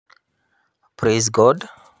Praise God.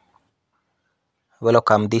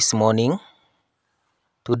 Welcome this morning.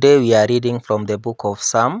 Today we are reading from the book of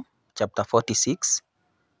Psalm, chapter 46,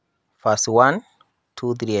 verse 1,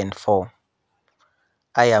 2, 3, and 4.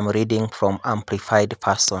 I am reading from Amplified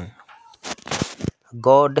Version.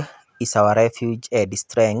 God is our refuge and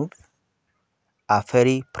strength, a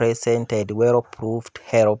very present and well-proved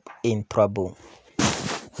help in trouble.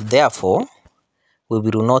 Therefore, we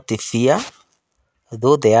will not fear,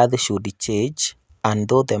 though the earth should change, and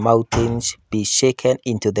though the mountains be shaken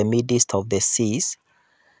into the midst of the seas,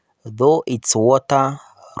 though its water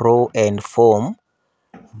roar and foam,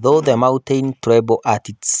 though the mountain tremble at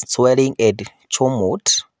its swelling and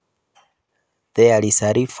tumult, there is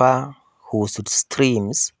a river whose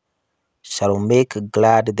streams shall make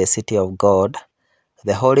glad the city of God,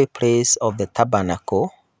 the holy place of the tabernacle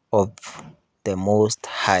of the Most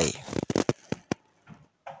High.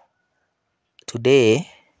 Today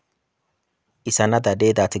is another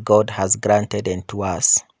day that God has granted unto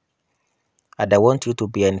us. And I want you to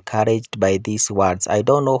be encouraged by these words. I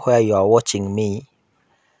don't know where you are watching me,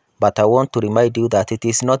 but I want to remind you that it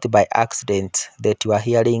is not by accident that you are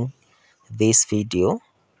hearing this video.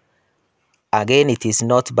 Again, it is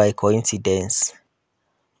not by coincidence,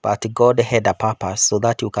 but God had a purpose so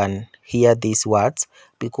that you can hear these words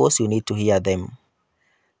because you need to hear them.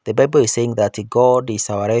 The Bible is saying that God is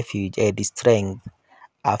our refuge and strength,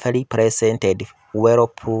 a very present and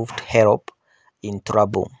well-proved help in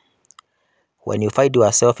trouble. When you find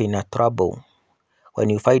yourself in a trouble, when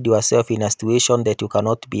you find yourself in a situation that you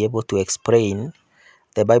cannot be able to explain,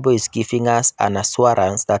 the Bible is giving us an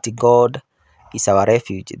assurance that God is our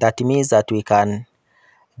refuge. That means that we can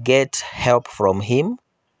get help from Him.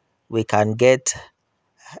 We can get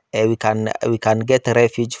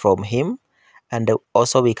refuge from Him, and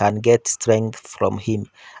also we can get strength from Him.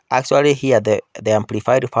 Actually, here the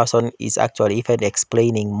Amplified Version is actually even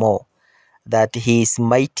explaining more that He is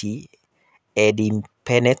mighty and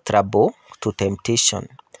impenetrable to temptation.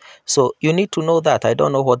 So you need to know that. I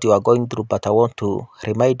don't know what you are going through, but I want to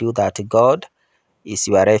remind you that God is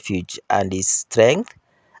your refuge and His strength,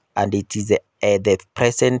 and it is the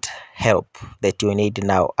present help that you need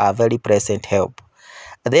now, a very present help.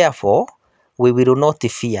 Therefore, we will not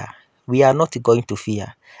fear. We are not going to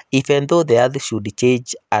fear. Even though the earth should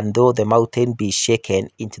change and though the mountain be shaken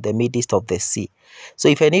into the midst of the sea. So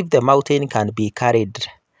even if the mountain can be carried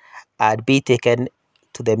and be taken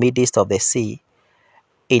to the midst of the sea,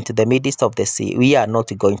 we are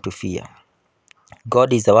not going to fear.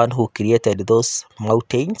 God is the one who created those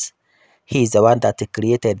mountains. He is the one that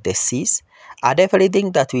created the seas, and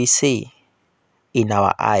everything that we see in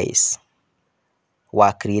our eyes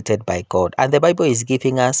were created by God. And the Bible is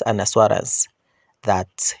giving us an assurance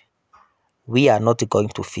that we are not going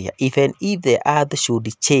to fear. Even if the earth should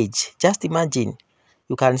change, just imagine,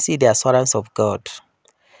 you can see the assurance of God.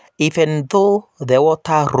 Even though the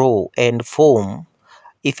water roar and foam,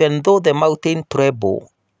 even though the mountain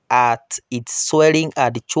tremble at its swelling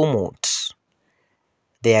and tumult,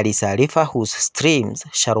 there is a river whose streams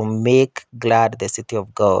shall make glad the city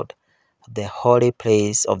of God, the holy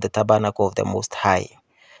place of the tabernacle of the Most High.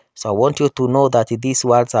 So I want you to know that these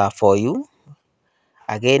words are for you.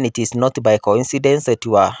 Again, it is not by coincidence that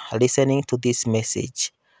you are listening to this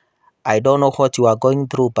message. I don't know what you are going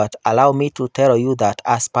through, but allow me to tell you that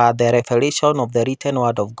as per the revelation of the written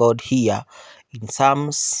word of God here in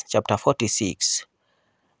Psalms chapter 46,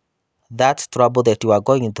 that trouble that you are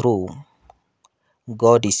going through,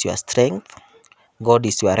 God is your strength, God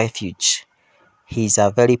is your refuge. He is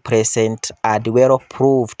a very present and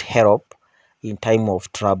well-proved help in time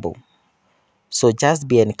of trouble. So just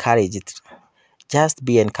be encouraged. Just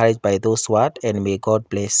be encouraged by those words, and may God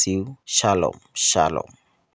bless you. Shalom. Shalom.